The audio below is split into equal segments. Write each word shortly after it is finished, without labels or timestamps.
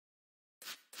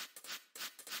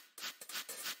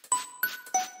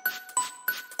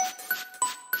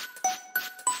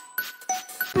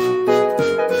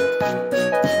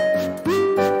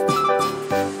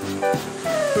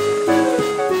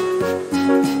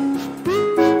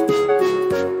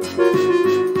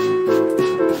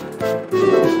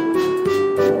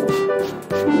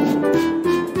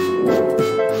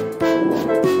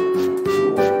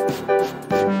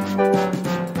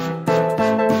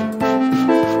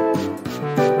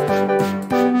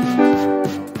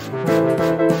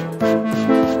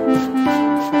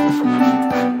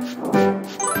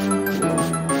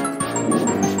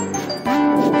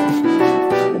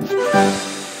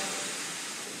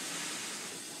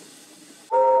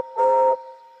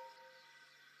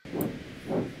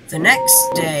The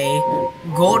next day,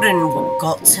 Gordon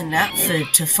got to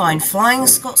Knapford to find Flying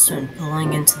Scotsman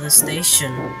pulling into the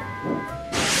station.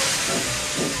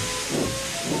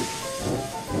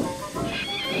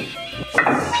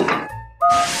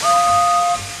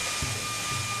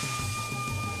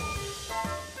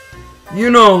 You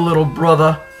know, little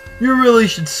brother, you really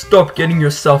should stop getting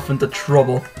yourself into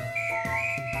trouble.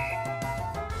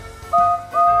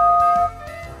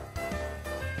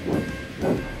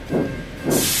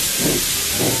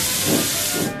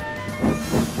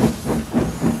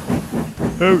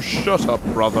 Oh, shut up,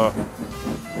 brother.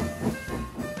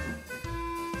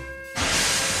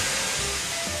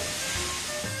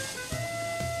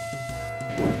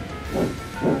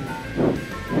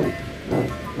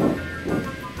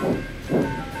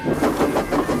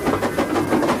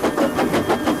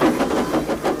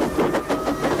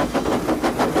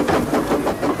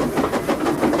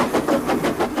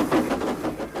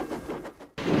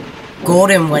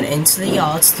 Gordon went into the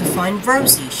yards to find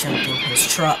Rosie shunting his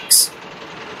trucks.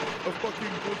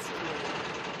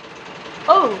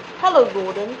 Oh, hello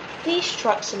Gordon. These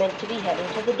trucks are meant to be heading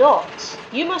to the docks.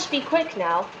 You must be quick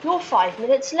now. You're 5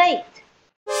 minutes late.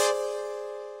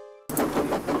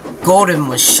 Gordon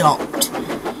was shocked.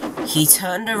 He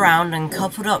turned around and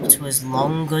coupled up to his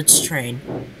long goods train.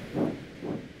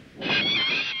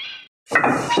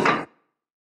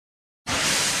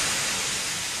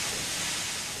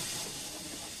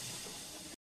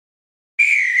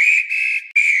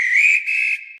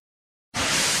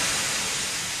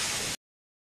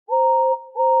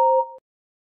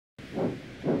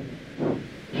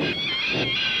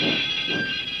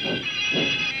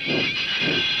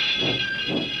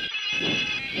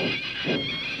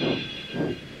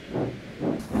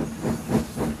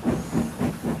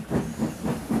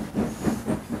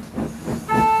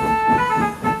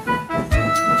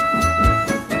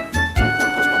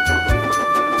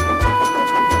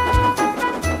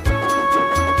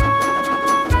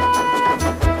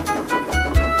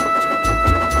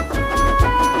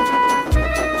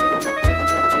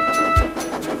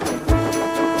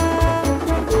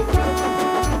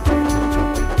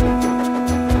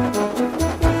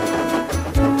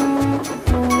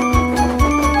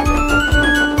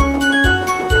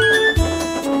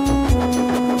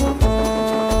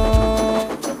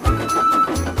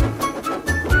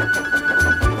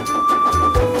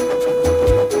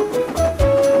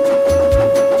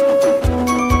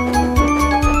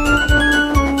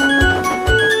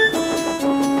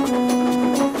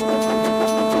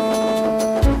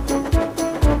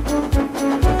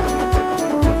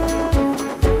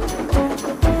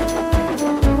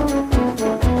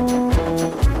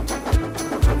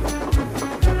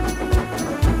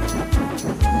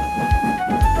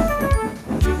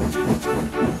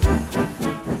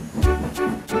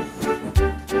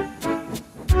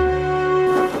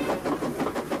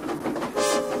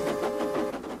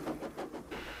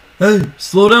 Hey,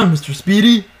 slow down, Mr.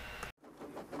 Speedy.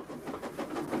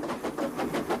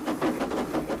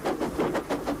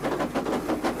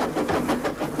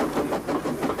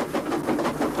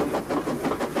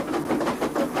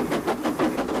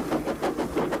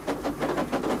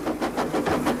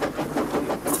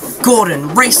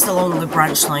 Gordon raced along the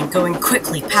branch line, going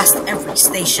quickly past every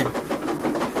station.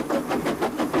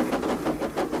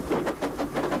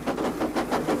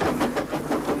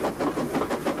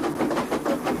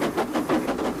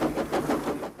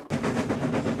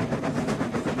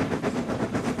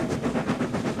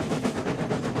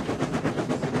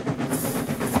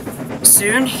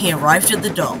 Soon he arrived at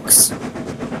the docks.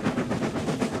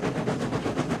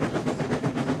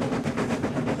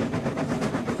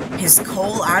 His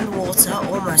coal and water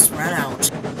almost ran out.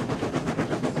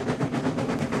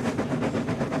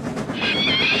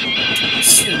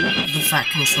 Soon the Fat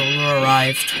Controller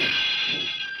arrived.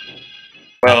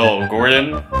 Well,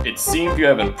 Gordon, it seems you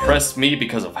have impressed me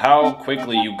because of how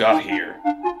quickly you got here.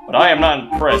 But I am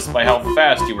not impressed by how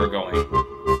fast you were going.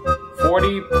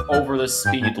 40 over the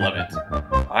speed limit.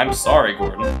 I'm sorry,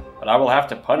 Gordon, but I will have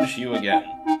to punish you again.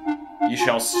 You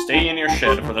shall stay in your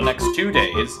shed for the next 2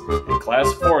 days, and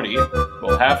Class 40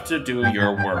 will have to do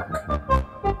your work.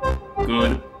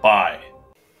 Goodbye.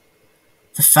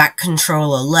 The Fat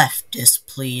Controller left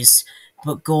displeased,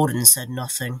 but Gordon said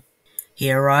nothing.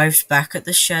 He arrived back at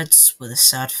the sheds with a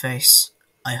sad face.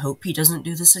 I hope he doesn't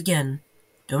do this again.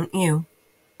 Don't you?